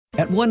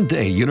At One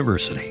Day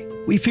University,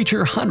 we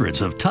feature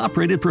hundreds of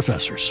top-rated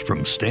professors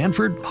from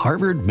Stanford,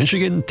 Harvard,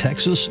 Michigan,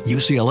 Texas,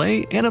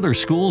 UCLA, and other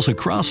schools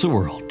across the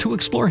world to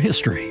explore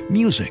history,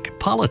 music,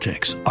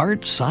 politics,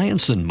 art,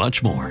 science, and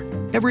much more.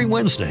 Every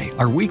Wednesday,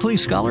 our weekly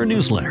scholar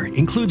newsletter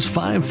includes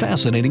 5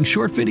 fascinating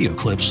short video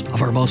clips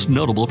of our most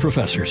notable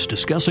professors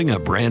discussing a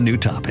brand new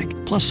topic,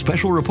 plus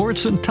special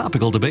reports and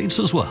topical debates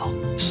as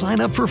well.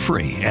 Sign up for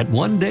free at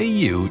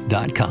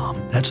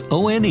onedayu.com. That's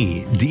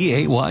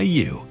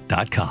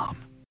ONEDAYU.com.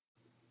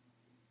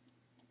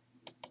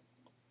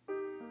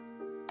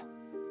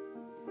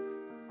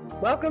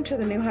 Welcome to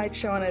the New Heights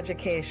Show on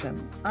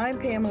Education. I'm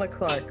Pamela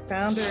Clark,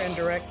 founder and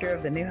director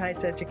of the New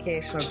Heights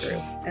Educational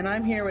Group, and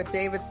I'm here with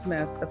David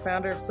Smith, the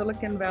founder of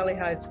Silicon Valley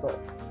High School,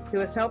 who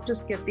has helped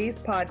us get these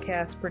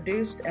podcasts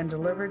produced and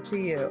delivered to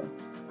you.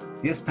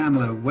 Yes,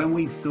 Pamela, when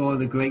we saw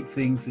the great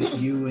things that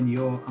you and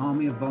your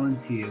army of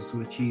volunteers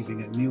were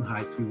achieving at New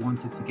Heights, we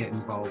wanted to get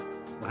involved.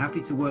 We're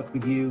happy to work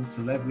with you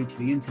to leverage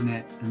the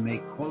internet and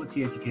make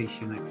quality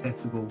education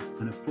accessible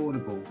and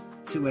affordable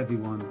to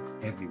everyone,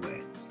 everywhere.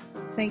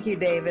 Thank you,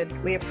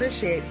 David. We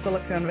appreciate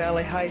Silicon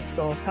Valley High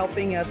School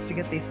helping us to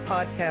get these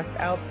podcasts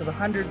out to the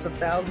hundreds of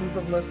thousands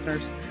of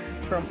listeners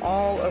from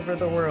all over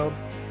the world.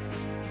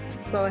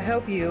 So I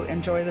hope you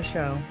enjoy the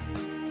show.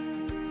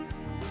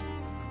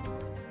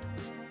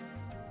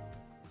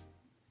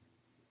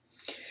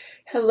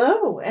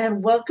 Hello,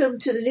 and welcome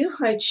to the New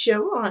Heights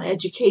Show on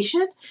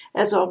Education.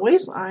 As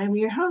always, I'm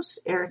your host,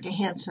 Erica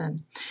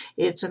Hansen.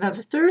 It's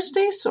another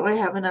Thursday, so I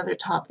have another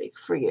topic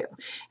for you.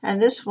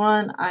 And this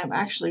one I'm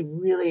actually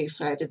really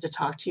excited to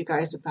talk to you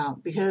guys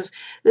about because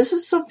this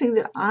is something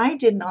that I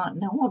did not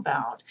know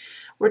about.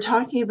 We're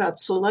talking about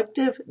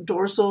Selective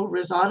Dorsal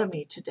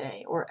Rhizotomy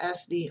today, or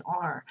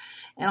SDR,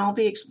 and I'll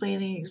be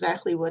explaining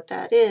exactly what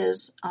that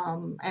is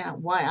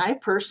and why I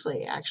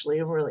personally actually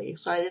am really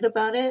excited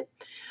about it.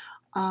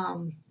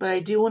 But I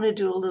do want to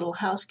do a little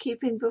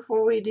housekeeping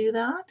before we do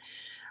that.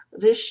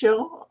 This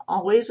show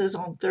always is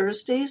on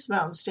Thursdays,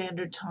 Mountain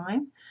Standard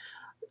Time,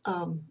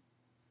 1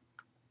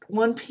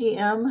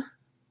 p.m.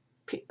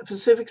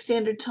 Pacific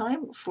Standard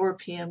Time, 4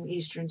 p.m.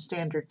 Eastern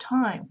Standard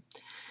Time.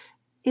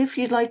 If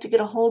you'd like to get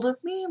a hold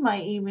of me,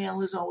 my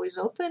email is always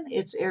open.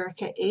 It's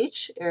Erica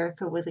H,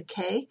 Erica with a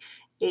K,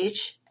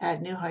 H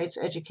at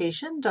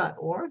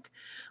newheightseducation.org.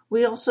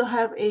 We also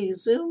have a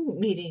Zoom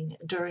meeting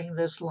during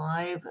this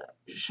live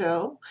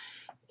show,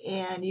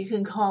 and you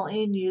can call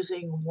in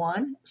using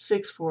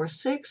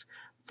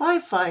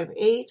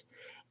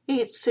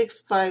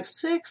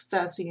 1-646-558-8656.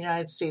 That's the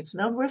United States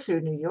number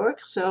through New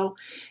York. So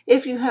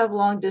if you have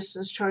long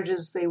distance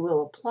charges, they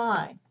will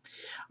apply.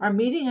 Our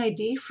meeting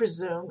ID for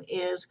Zoom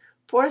is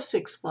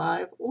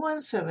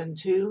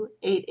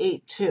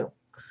 465-172-882.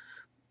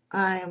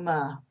 I'm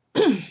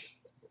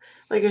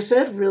like I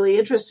said, really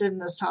interested in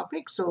this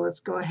topic, so let's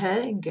go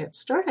ahead and get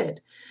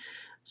started.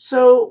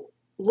 So,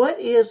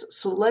 what is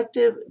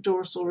Selective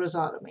Dorsal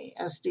Rhizotomy,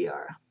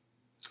 SDR?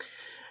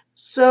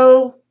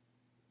 So,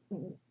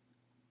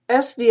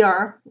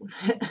 SDR,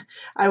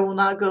 I will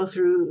not go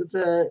through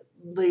the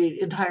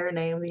entire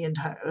name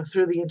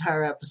through the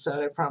entire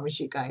episode, I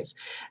promise you guys.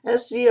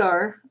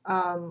 SDR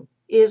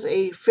is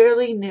a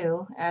fairly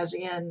new, as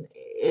in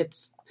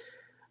it's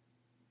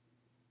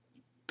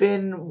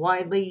been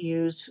widely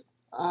used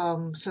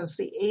since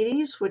the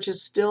 80s, which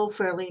is still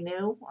fairly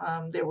new.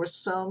 There was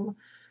some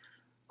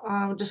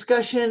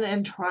discussion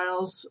and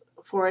trials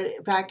for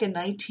it back in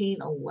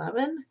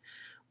 1911,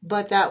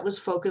 but that was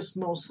focused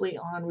mostly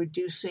on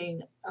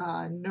reducing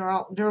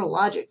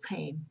neurologic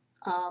pain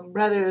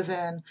rather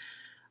than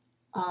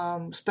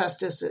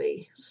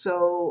spasticity.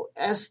 So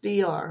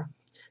SDR.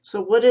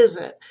 So what is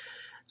it?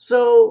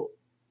 So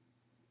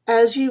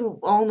as you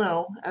all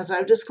know, as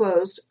I've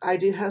disclosed, I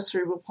do have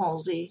cerebral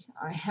palsy.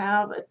 I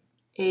have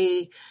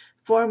a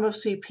form of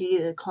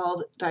CP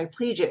called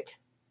diplegic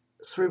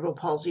cerebral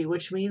palsy,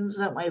 which means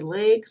that my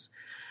legs,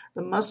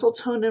 the muscle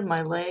tone in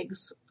my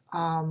legs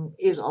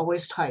is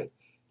always tight.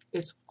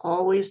 It's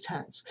always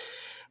tense.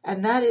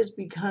 And that is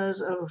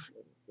because of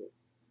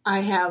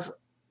I have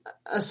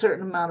a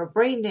certain amount of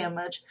brain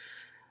damage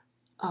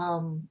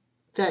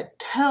that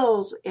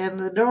tells, and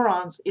the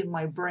neurons in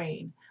my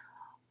brain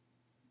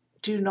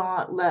do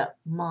not let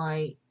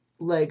my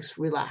legs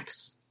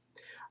relax.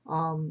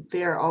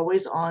 They're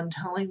always on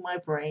telling my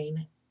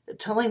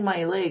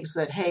legs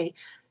that, hey,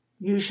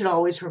 you should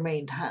always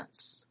remain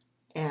tense.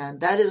 And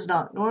that is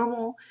not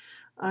normal.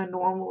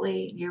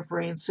 Normally, your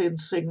brain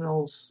sends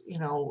signals,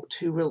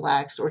 to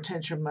relax or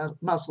tense your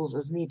muscles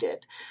as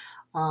needed.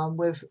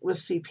 With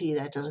CP,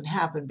 that doesn't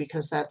happen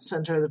because that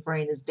center of the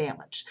brain is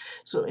damaged.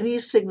 So any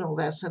signal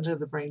that center of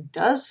the brain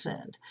does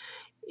send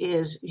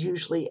is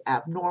usually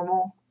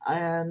abnormal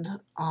and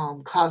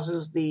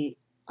causes the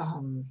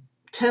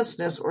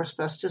tenseness or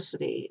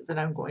spasticity that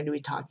I'm going to be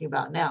talking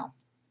about now.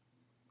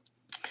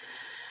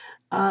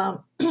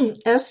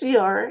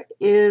 SDR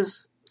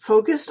is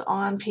focused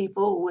on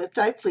people with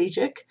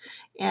diplegic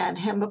and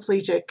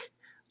hemiplegic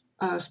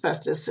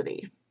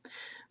spasticity.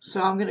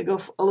 So I'm going to go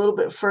a little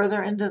bit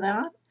further into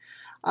that.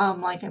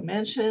 Like I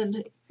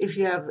mentioned, if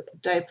you have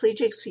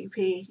diplegic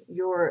CP,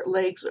 your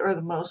legs are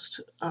the most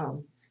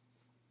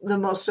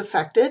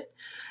affected.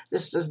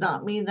 This does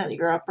not mean that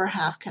your upper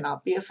half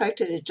cannot be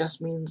affected. It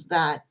just means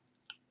that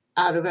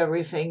out of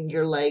everything,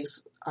 your lower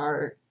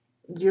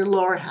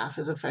half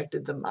is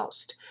affected the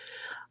most.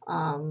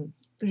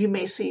 You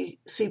may see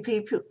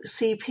CP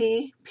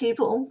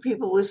people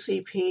with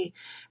CP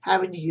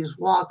having to use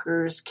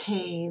walkers,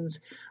 canes.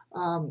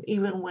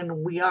 Even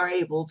when we are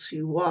able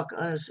to walk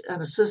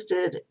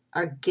unassisted,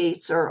 our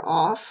gaits are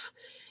off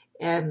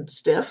and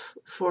stiff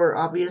for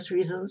obvious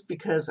reasons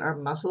because our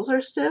muscles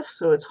are stiff.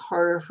 So it's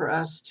harder for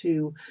us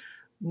to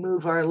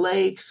move our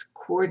legs,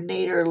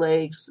 coordinate our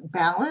legs,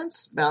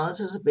 balance. Balance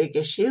is a big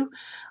issue.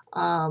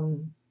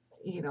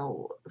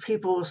 People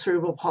with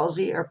cerebral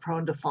palsy are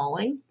prone to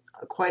falling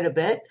quite a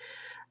bit,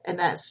 and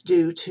that's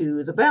due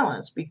to the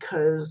balance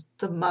because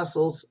the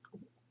muscles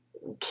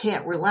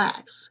can't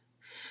relax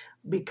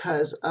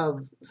because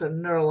of the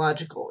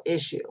neurological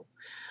issue.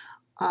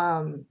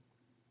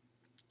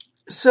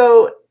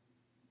 So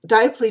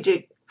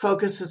diplegic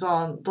focuses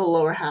on the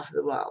lower half of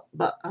the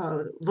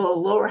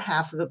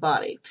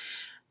body.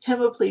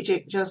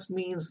 Hemiplegic just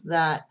means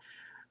that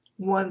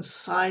one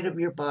side of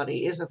your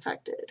body is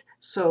affected.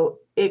 So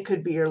it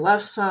could be your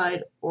left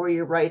side or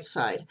your right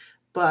side.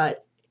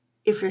 But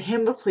if you're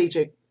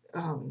hemiplegic,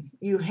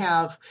 you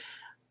have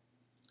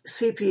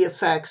CP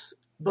affects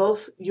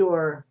both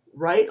your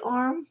right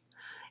arm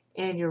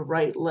and your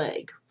right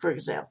leg, for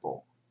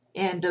example,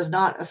 and does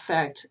not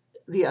affect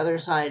the other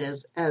side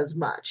as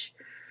much.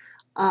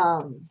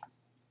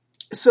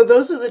 So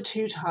those are the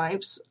two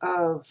types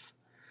of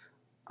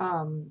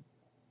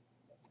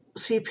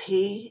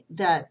CP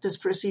that this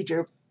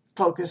procedure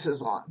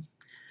focuses on.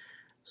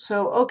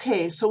 So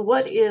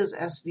what is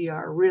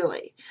SDR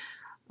really?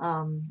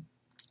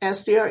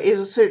 SDR is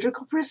a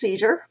surgical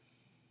procedure,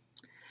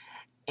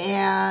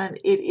 and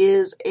it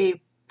is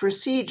a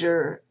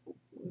procedure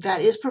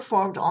that is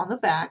performed on the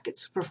back.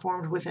 It's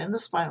performed within the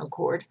spinal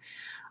cord.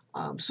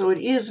 So it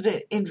is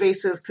an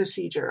invasive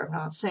procedure. I'm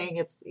not saying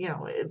it's,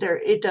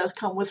 it does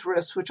come with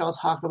risks, which I'll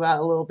talk about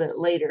a little bit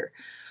later.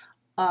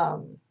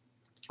 But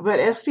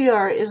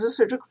SDR is a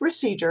surgical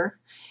procedure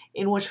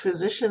in which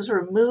physicians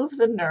remove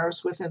the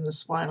nerves within the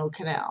spinal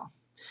canal.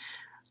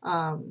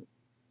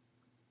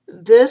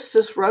 This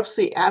disrupts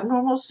the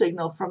abnormal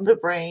signal from the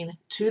brain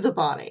to the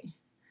body.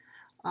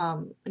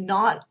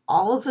 Not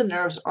all of the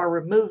nerves are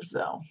removed,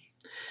 though.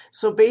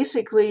 So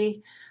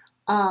basically,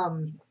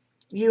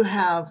 you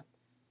have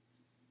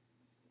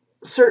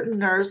certain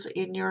nerves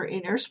in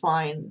your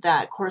spine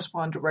that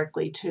correspond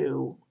directly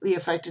to the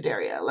affected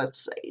area,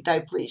 let's say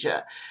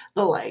diplegia,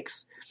 the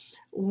legs.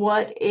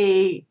 What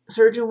a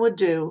surgeon would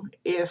do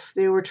if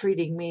they were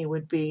treating me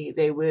would be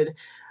they would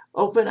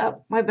open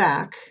up my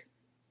back,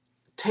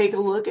 take a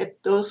look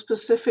at those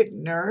specific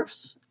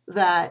nerves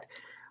that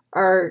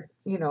are,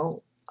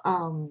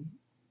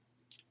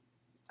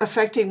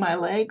 affecting my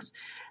legs.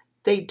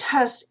 They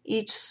test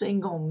each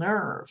single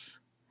nerve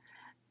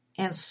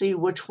and see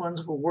which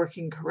ones were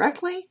working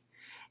correctly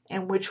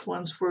and which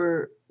ones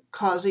were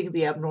causing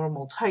the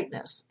abnormal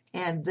tightness.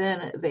 And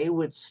then they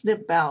would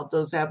snip out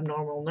those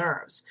abnormal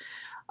nerves,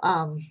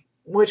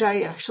 which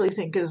I actually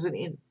think is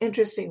an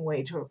interesting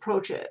way to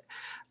approach it.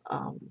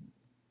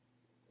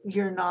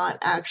 You're not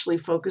actually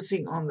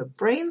focusing on the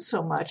brain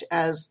so much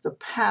as the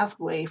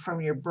pathway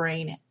from your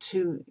brain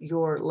to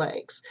your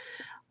legs.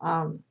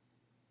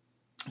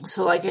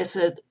 So like I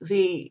said,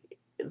 the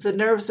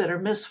nerves that are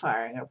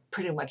misfiring are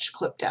pretty much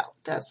clipped out.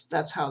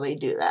 That's how they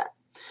do that.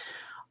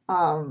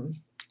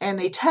 And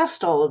they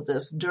test all of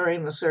this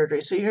during the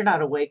surgery, so you're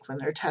not awake when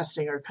they're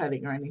testing or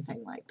cutting or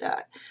anything like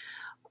that.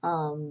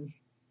 And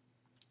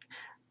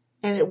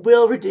it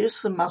will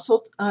reduce the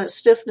muscle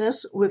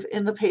stiffness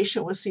within the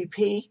patient with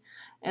CP,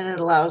 and it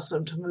allows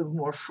them to move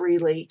more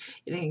freely.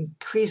 It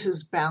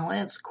increases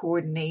balance,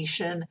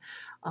 coordination.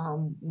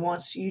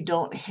 Once you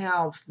don't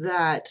have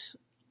that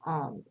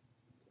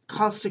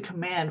constant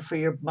command for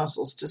your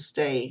muscles to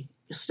stay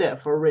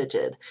stiff or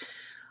rigid.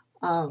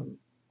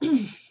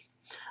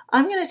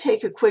 I'm going to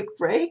take a quick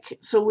break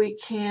so we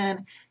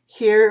can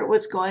hear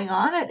what's going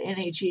on at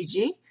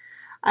NHEG.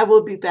 I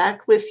will be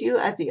back with you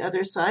at the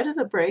other side of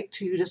the break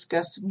to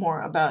discuss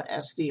more about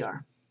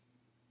SDR.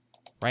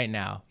 Right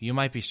now, you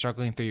might be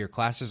struggling through your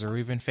classes or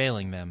even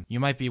failing them.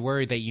 You might be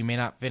worried that you may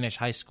not finish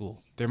high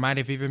school. There might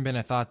have even been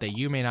a thought that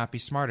you may not be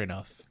smart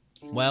enough.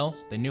 Well,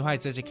 the New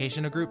Heights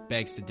Educational Group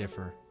begs to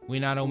differ. We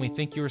not only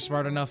think you are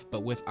smart enough,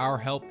 but with our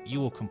help, you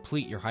will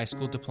complete your high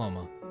school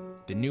diploma.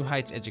 The New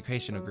Heights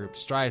Educational Group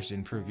strives to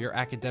improve your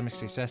academic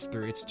success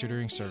through its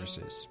tutoring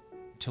services.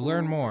 To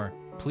learn more,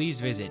 please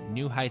visit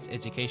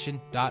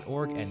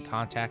newheightseducation.org and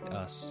contact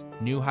us.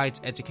 New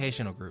Heights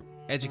Educational Group,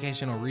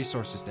 educational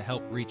resources to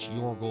help reach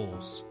your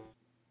goals.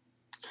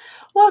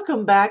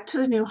 Welcome back to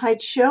the New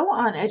Heights Show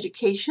on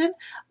education.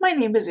 My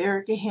name is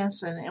Erica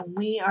Hansen, and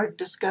we are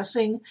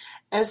discussing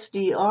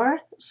SDR,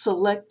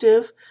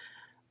 Selective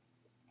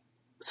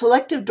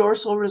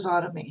Dorsal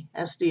Rhizotomy,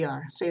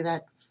 SDR. Say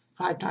that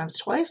 5 times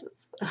twice.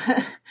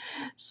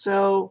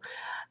 So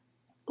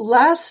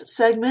last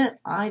segment,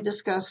 I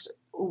discussed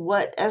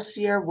what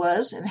SDR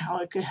was and how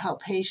it could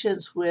help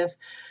patients with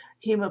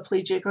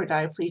hemiplegic or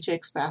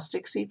diplegic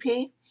spastic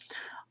CP.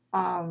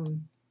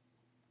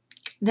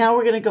 Now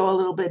we're going to go a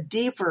little bit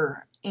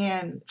deeper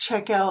and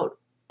check out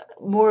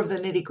more of the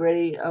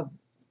nitty-gritty of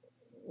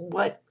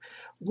what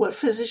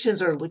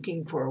physicians are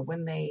looking for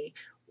when they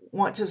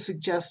want to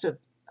suggest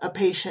a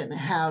patient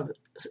have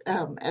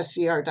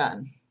SDR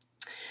done.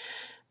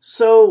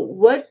 So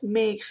what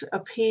makes a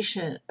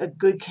patient a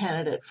good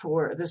candidate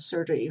for this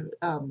surgery,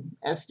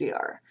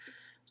 SDR?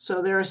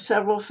 So there are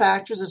several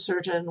factors a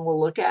surgeon will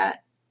look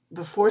at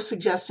before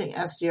suggesting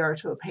SDR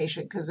to a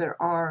patient, because there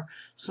are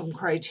some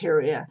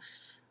criteria.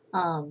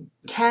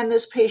 Can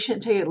this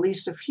patient take at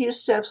least a few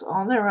steps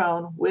on their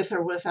own with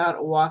or without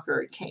a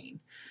walker or cane?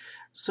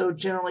 So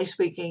generally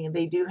speaking,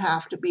 they do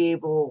have to be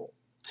able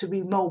to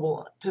be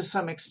mobile to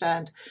some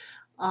extent.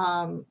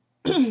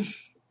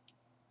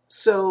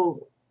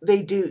 So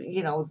they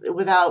do,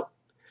 without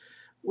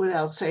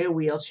say a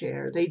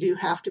wheelchair, they do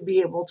have to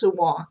be able to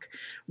walk,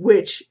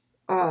 which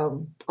a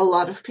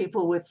lot of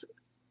people with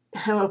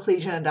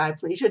hemiplegia and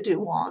diplegia do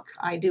walk.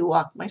 I do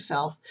walk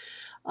myself.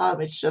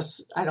 It's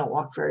just I don't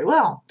walk very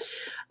well.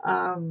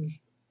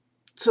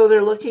 So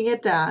they're looking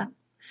at that.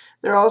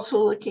 They're also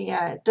looking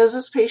at, does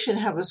this patient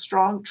have a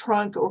strong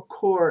trunk or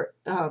core?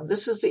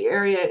 This is the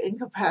area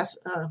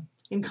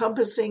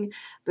encompassing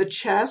the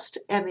chest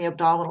and the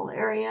abdominal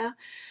area.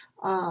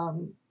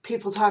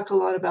 People talk a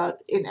lot about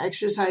in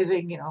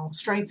exercising,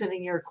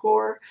 strengthening your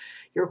core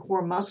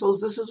muscles.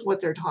 This is what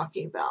they're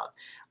talking about.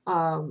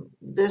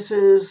 This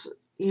is,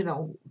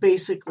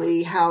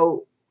 basically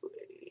how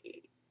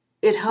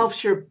it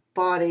helps your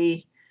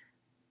body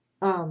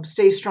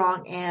stay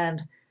strong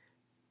and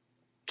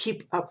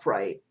keep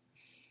upright.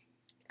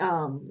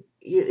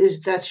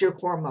 That's your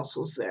core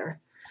muscles there.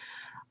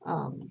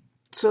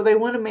 So they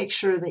want to make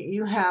sure that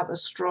you have a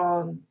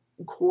strong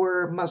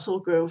core muscle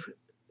group,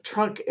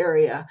 trunk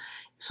area,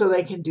 so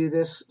they can do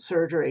this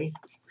surgery.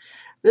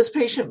 This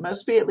patient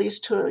must be at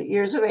least 2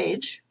 years of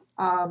age.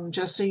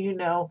 Just so you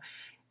know,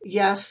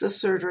 yes, the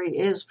surgery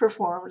is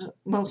performed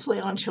mostly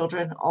on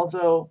children,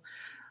 although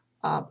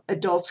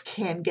adults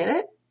can get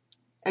it.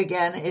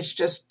 Again, it's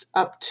just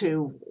up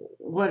to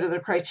what are the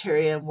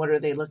criteria and what are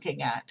they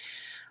looking at.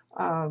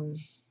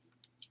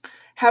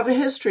 Have a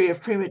history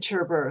of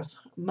premature birth.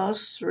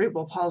 Most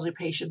cerebral palsy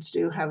patients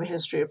do have a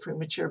history of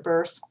premature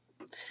birth.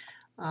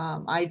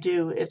 I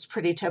do. It's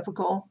pretty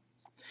typical.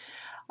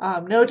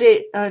 No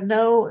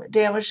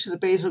damage to the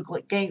basal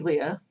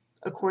ganglia,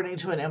 according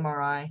to an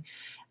MRI,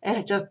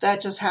 and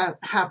that just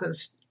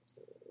happens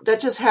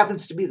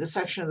to be the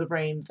section of the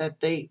brain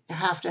that they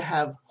have to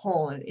have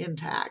whole and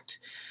intact,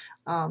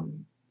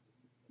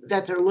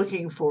 that they're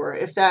looking for.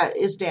 If that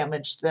is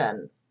damaged,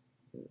 then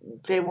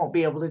they won't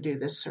be able to do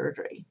this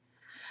surgery.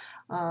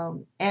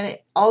 And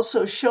it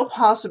also show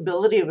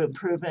possibility of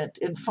improvement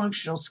in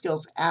functional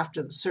skills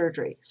after the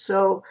surgery.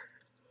 So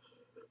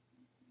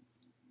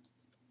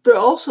they're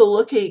also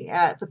looking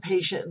at the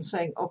patient and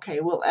saying,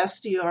 okay, will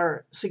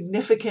SDR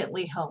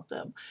significantly help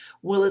them?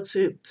 Will it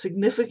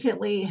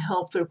significantly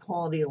help their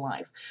quality of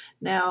life?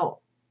 Now,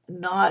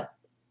 not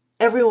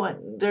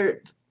everyone,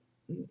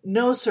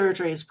 no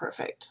surgery is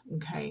perfect,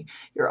 okay?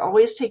 You're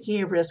always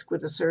taking a risk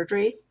with the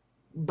surgery,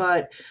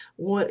 but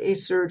what a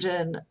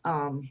surgeon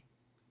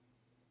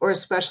or a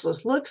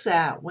specialist looks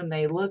at when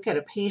they look at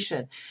a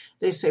patient,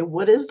 they say,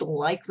 what is the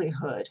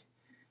likelihood,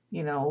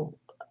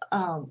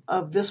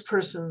 of this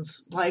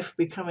person's life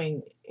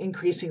becoming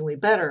increasingly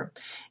better?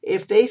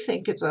 If they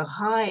think it's a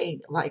high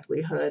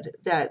likelihood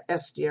that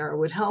SDR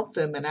would help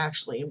them and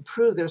actually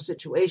improve their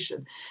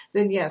situation,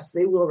 then yes,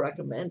 they will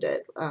recommend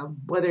it,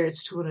 whether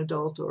it's to an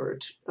adult or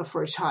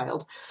for a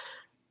child.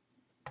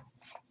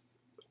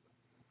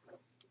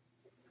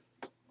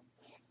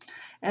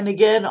 And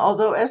again,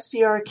 although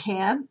SDR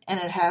can,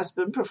 and it has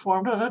been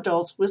performed on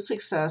adults with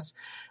success,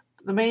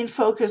 the main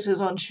focus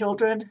is on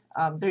children.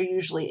 They're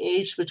usually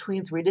aged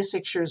between 3 to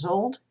 6 years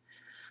old.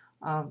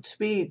 To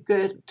be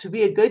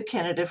a good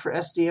candidate for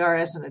SDR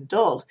as an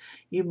adult,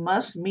 you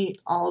must meet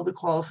all of the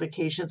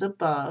qualifications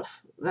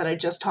above that I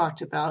just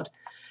talked about.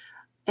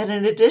 And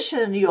in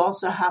addition, you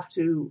also have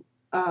to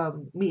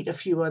meet a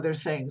few other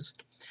things.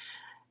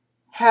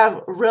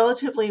 Have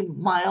relatively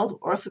mild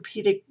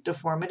orthopedic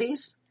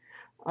deformities.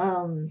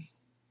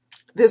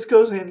 This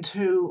goes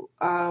into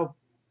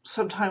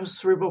sometimes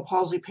cerebral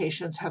palsy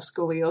patients have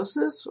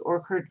scoliosis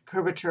or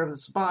curvature of the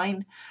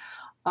spine.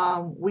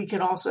 We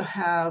can also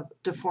have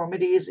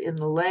deformities in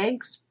the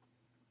legs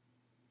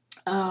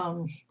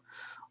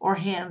or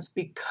hands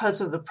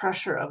because of the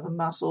pressure of the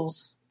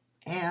muscles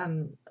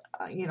and,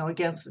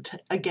 against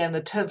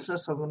the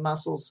tenseness of the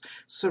muscles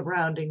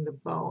surrounding the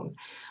bone.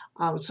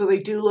 So they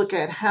do look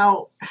at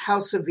how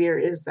severe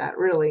is that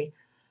really.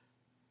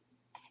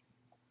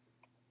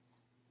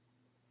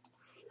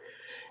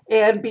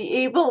 And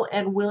be able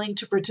and willing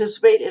to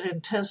participate in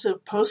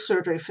intensive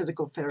post-surgery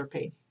physical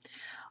therapy.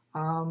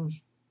 I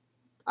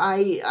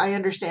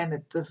understand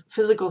that the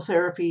physical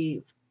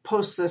therapy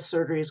post this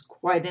surgery is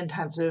quite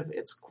intensive.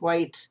 It's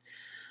quite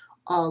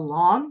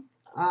long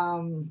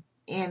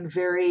and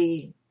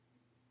very,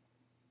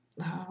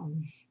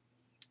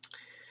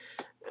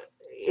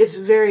 it's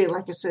very,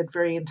 like I said,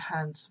 very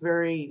intense,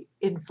 very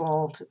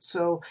involved.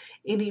 So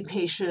any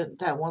patient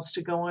that wants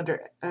to go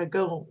into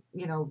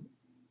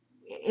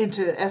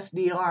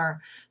SDR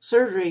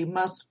surgery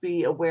must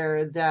be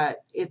aware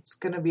that it's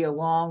going to be a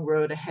long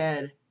road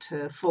ahead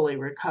to fully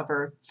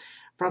recover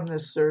from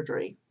this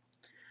surgery.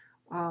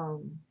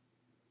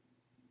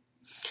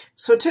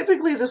 So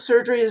typically the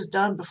surgery is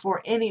done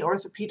before any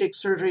orthopedic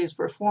surgery is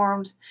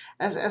performed,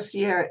 as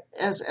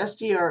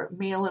SDR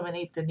may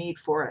eliminate the need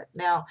for it.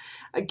 Now,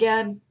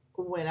 again,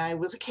 when I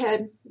was a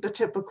kid, the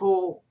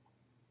typical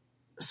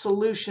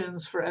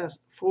solutions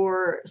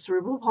for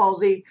cerebral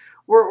palsy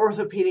were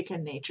orthopedic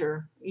in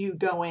nature. You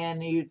go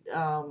in, you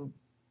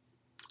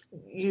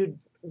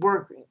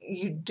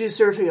do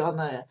surgery on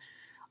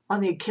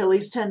the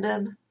Achilles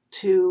tendon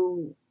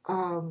to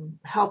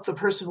help the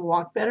person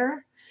walk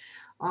better.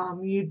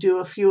 You do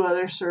a few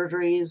other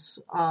surgeries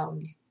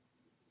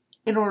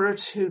in order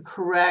to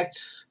correct,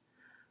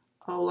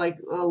 like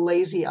a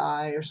lazy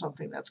eye or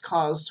something that's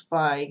caused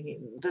by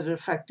the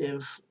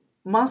defective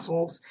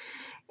muscles.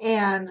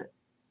 And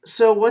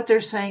so what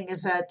they're saying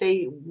is that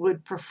they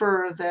would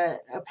prefer that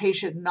a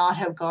patient not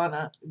have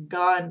gone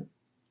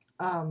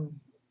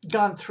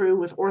through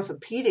with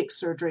orthopedic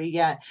surgery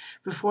yet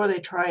before they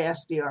try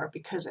SDR,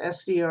 because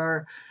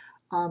SDR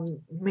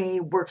may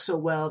work so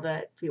well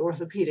that the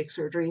orthopedic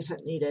surgery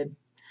isn't needed.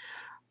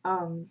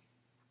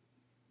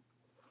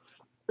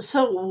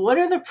 So what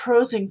are the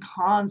pros and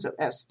cons of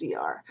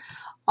SDR?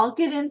 I'll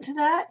get into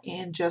that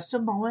in just a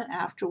moment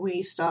after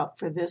we stop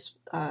for this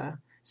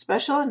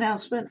special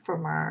announcement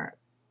from our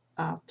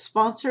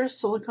sponsor,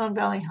 Silicon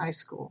Valley High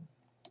School.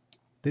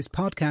 This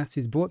podcast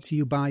is brought to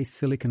you by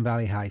Silicon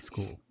Valley High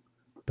School,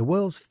 the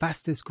world's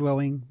fastest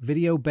growing,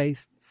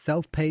 video-based,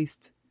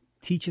 self-paced,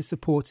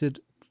 teacher-supported,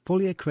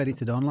 fully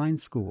accredited online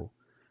school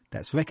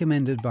that's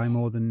recommended by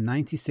more than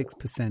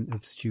 96%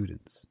 of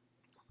students.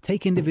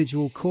 Take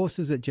individual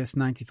courses at just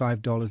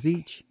 $95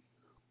 each,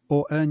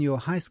 or earn your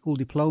high school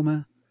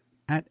diploma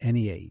at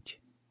any age.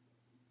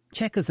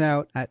 Check us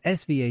out at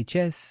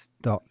svhs.co.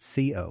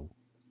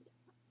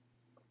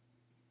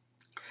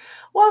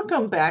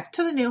 Welcome back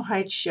to the New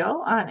Heights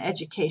Show on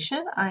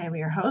Education. I am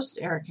your host,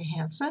 Erica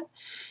Hansen,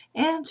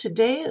 and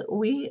today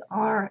we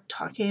are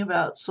talking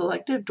about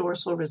selective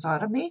dorsal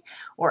rhizotomy,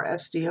 or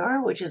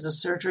SDR, which is a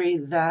surgery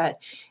that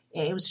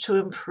aims to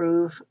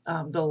improve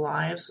the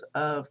lives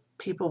of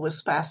people with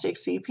spastic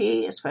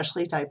CP,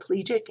 especially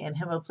diplegic and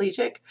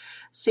hemiplegic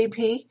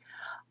CP.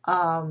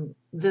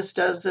 This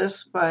does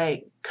this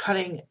by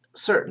cutting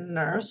certain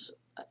nerves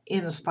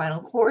in the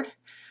spinal cord,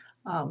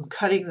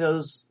 cutting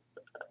those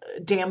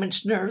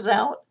damaged nerves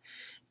out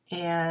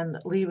and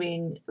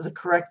leaving the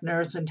correct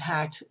nerves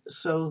intact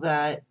so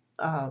that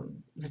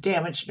the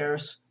damaged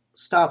nerves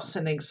stop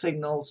sending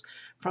signals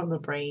from the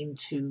brain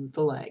to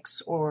the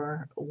legs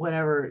or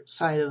whatever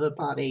side of the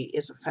body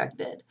is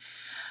affected.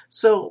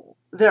 So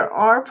there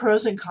are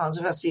pros and cons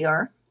of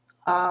SDR.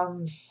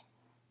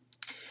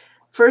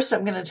 First,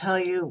 I'm going to tell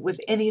you, with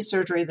any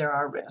surgery, there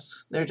are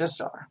risks. There just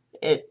are.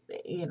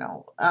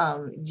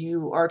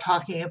 You are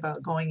talking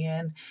about going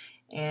in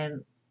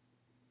and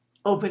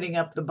opening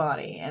up the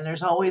body, and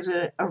there's always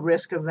a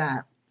risk of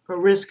that, a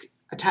risk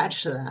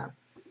attached to that.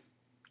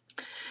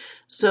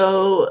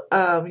 So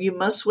you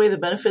must weigh the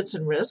benefits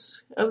and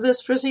risks of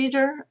this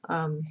procedure.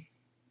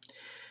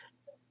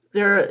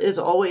 There is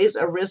always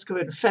a risk of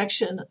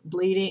infection,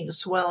 bleeding,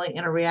 swelling,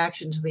 and a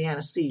reaction to the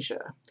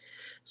anesthesia.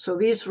 So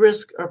these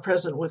risks are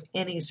present with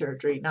any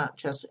surgery, not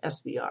just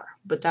SDR,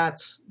 but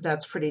that's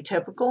pretty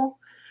typical.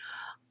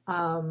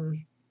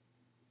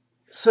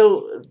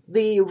 So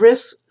the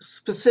risks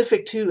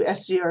specific to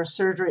SDR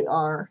surgery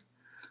are,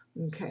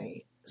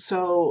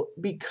 so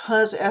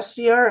because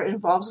SDR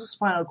involves the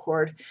spinal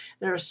cord,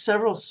 there are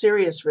several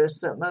serious risks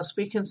that must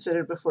be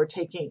considered before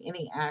taking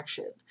any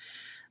action.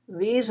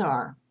 These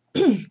are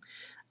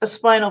a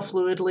spinal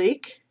fluid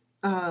leak.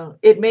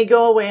 It may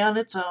go away on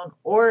its own,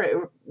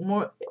 or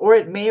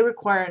it may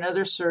require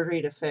another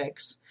surgery to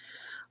fix.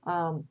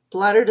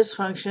 Bladder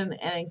dysfunction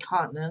and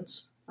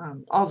incontinence.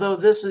 Although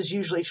this is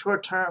usually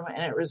short-term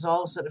and it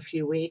resolves in a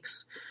few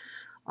weeks.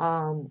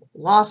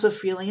 Loss of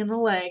feeling in the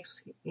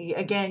legs.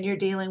 Again, you're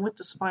dealing with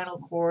the spinal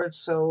cord,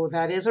 so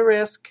that is a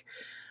risk.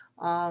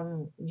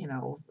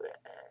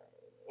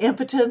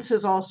 Impotence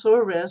is also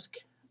a risk.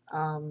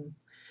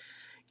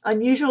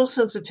 Unusual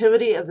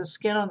sensitivity of the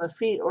skin on the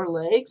feet or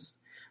legs.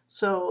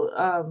 So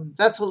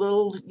that's a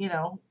little,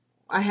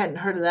 I hadn't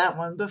heard of that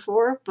one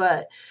before,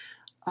 but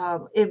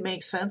it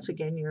makes sense.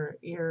 Again,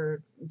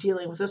 you're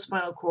dealing with the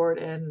spinal cord,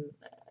 and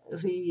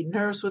the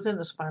nerves within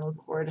the spinal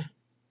cord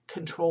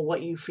control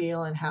what you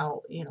feel and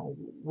how,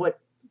 what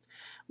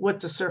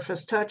the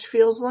surface touch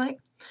feels like.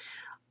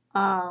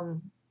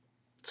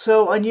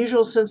 So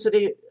unusual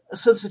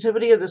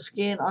sensitivity of the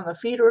skin on the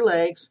feet or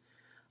legs,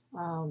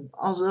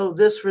 although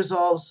this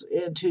resolves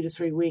in 2 to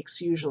 3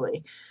 weeks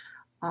usually.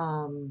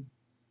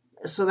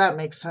 So that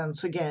makes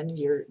sense. Again,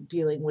 you're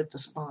dealing with the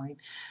spine.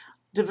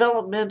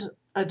 Development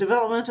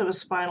of a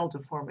spinal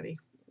deformity.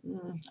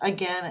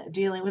 Again,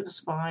 dealing with the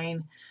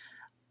spine,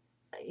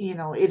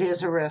 it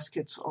is a risk.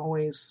 It's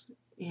always,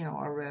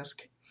 a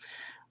risk.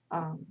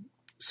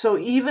 So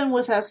even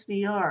with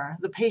SDR,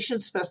 the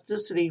patient's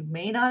spasticity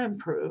may not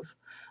improve,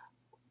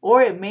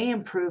 or it may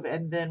improve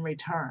and then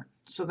return.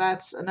 So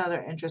that's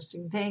another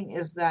interesting thing,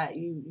 is that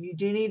you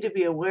do need to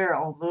be aware,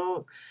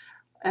 although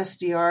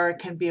SDR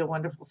can be a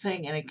wonderful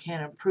thing and it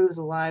can improve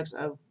the lives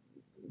of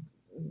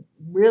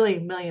really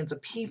millions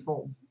of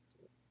people,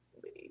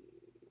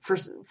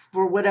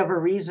 for whatever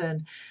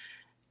reason,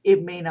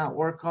 it may not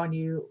work on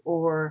you,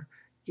 or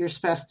your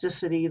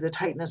spasticity, the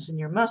tightness in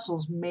your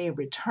muscles, may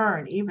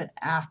return even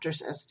after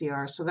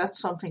SDR. So that's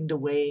something to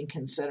weigh and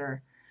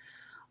consider.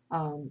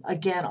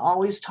 Again,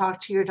 always talk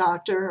to your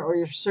doctor or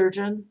your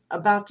surgeon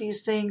about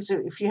these things.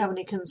 If you have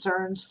any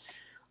concerns,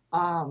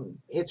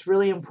 it's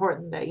really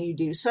important that you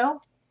do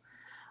so.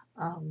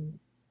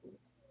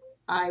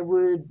 I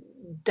would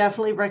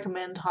definitely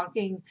recommend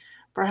talking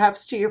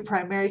perhaps to your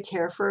primary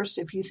care first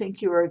if you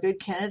think you are a good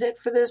candidate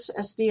for this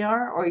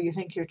SDR, or you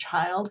think your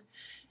child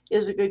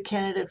is a good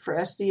candidate for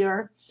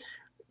SDR.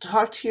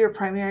 Talk to your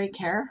primary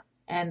care,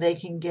 and they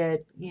can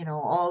get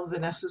all of the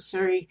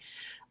necessary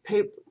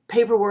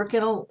paperwork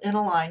in a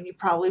line. You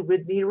probably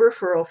would need a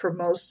referral for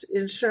most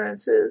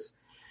insurances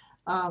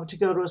to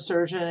go to a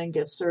surgeon and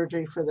get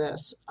surgery for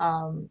this.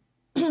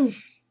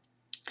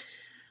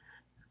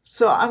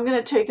 So I'm going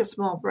to take a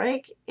small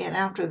break, and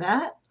after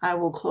that, I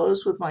will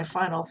close with my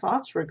final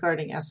thoughts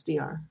regarding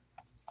SDR.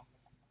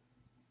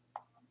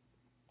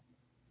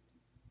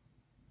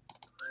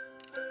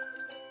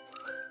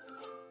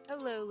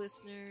 Hello,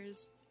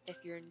 listeners.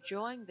 If you're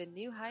enjoying the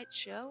New Heights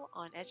show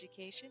on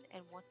education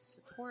and want to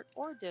support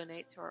or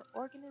donate to our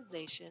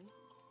organization,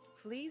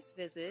 please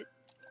visit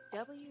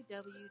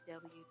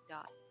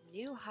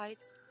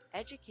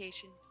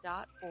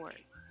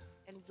www.newheightseducation.org.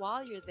 And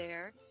while you're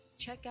there,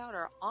 check out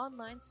our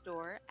online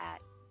store at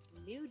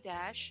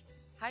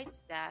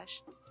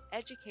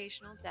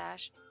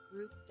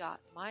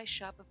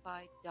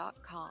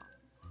new-heights-educational-group.myshopify.com.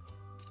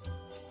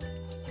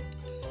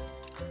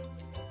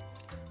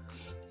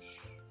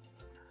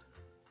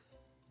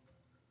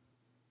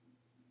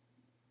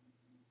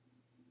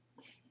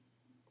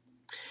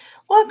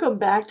 Welcome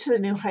back to the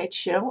New Heights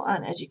show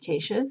on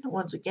education.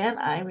 Once again,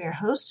 I'm your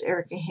host,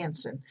 Erica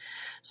Hansen.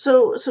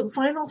 So some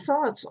final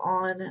thoughts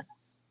on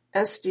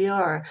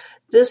SDR.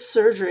 This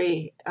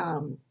surgery,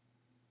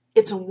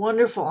 it's a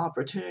wonderful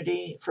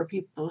opportunity for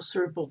people with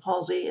cerebral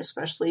palsy,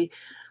 especially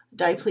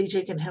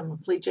diplegic and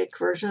hemiplegic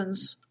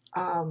versions,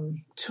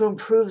 to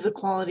improve the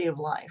quality of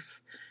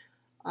life.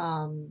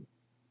 It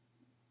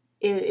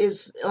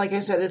is, like I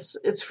said,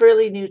 it's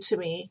fairly new to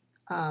me.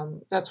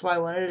 That's why I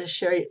wanted to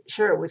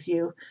share it with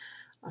you,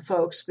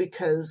 folks,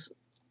 because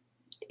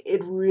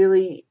it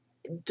really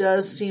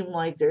does seem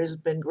like there's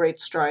been great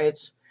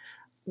strides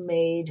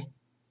made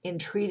in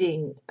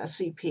treating a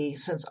CP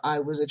since I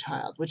was a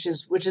child, which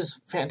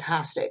is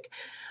fantastic.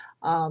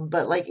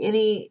 But like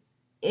any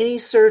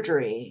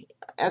surgery,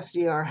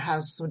 SDR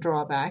has some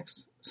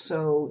drawbacks,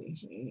 so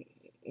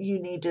you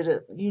need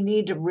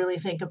to really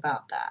think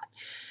about that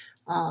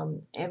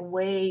and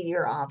weigh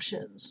your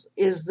options.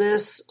 Is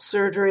this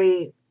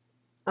surgery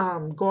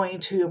going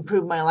to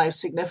improve my life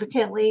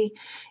significantly?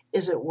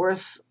 Is it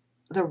worth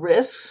the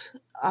risks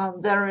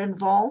that are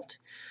involved?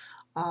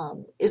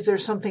 Is there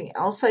something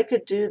else I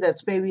could do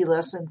that's maybe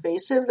less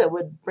invasive that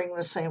would bring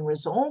the same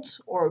result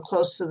or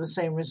close to the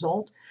same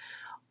result?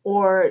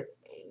 Or,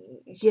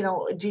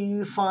 do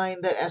you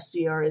find that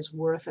SDR is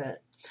worth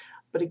it?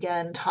 But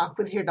again, talk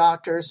with your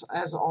doctors.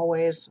 As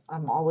always,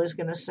 I'm always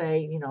going to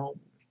say,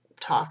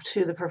 talk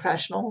to the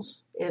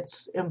professionals.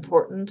 It's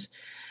important.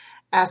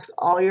 Ask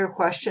all your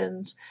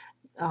questions,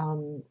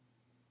 and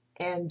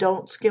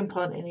don't skimp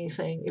on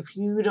anything. If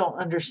you don't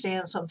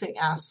understand something,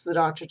 ask the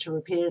doctor to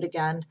repeat it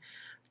again.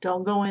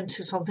 Don't go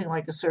into something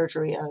like a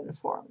surgery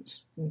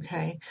uninformed.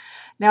 Okay.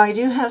 Now, I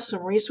do have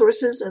some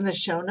resources in the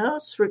show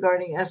notes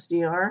regarding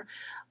SDR.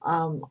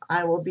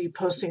 I will be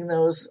posting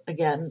those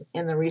again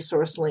in the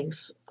resource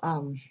links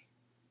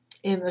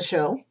in the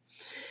show.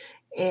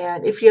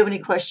 And if you have any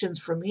questions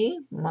for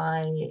me,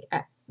 my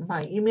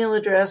email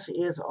address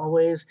is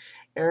always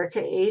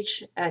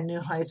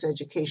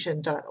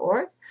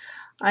ericah@newheightseducation.org.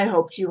 I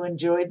hope you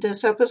enjoyed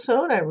this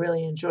episode. I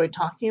really enjoyed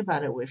talking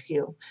about it with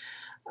you.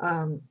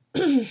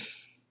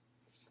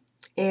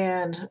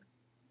 And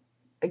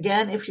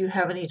again, if you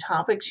have any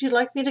topics you'd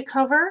like me to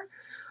cover,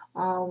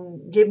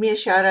 give me a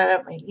shout out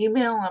at my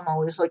email. I'm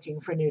always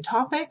looking for new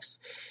topics.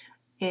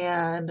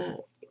 And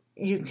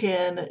you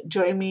can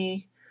join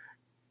me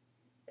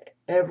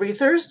every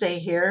Thursday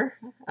here,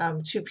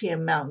 2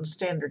 p.m. Mountain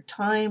Standard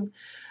Time,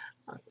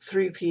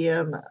 3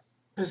 p.m.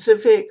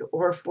 Pacific,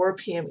 or 4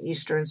 p.m.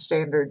 Eastern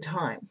Standard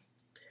Time.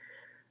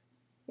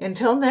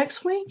 Until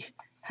next week,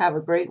 have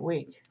a great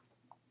week.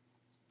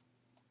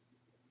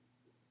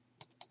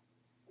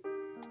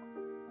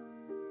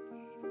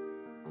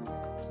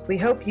 We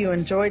hope you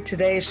enjoyed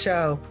today's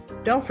show.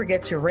 Don't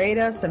forget to rate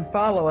us and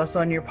follow us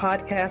on your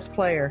podcast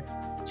player.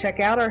 Check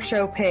out our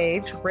show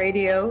page,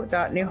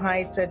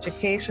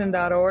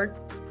 radio.newheightseducation.org,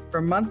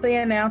 for monthly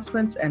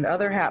announcements and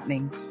other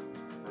happenings.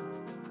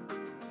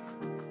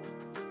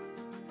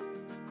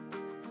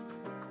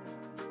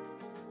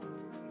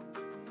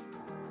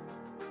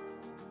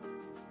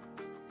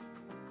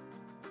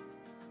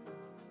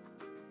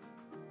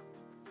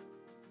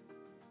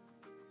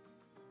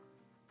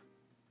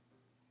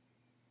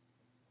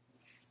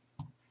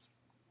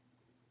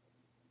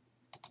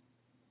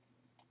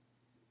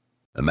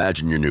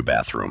 Imagine your new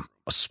bathroom.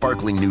 A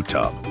sparkling new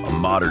tub, a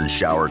modern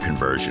shower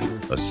conversion,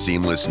 a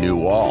seamless new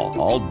wall,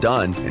 all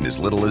done in as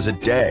little as a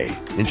day.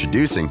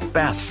 Introducing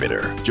Bath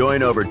Fitter.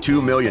 Join over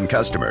 2 million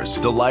customers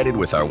delighted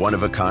with our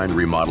one-of-a-kind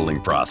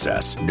remodeling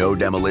process. No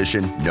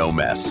demolition, no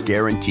mess.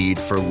 Guaranteed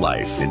for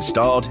life.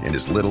 Installed in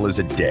as little as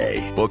a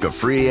day. Book a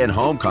free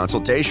in-home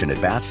consultation at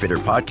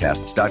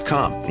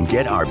bathfitterpodcasts.com and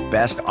get our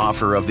best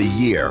offer of the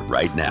year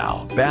right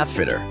now. Bath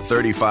Fitter,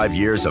 35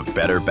 years of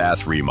better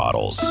bath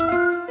remodels.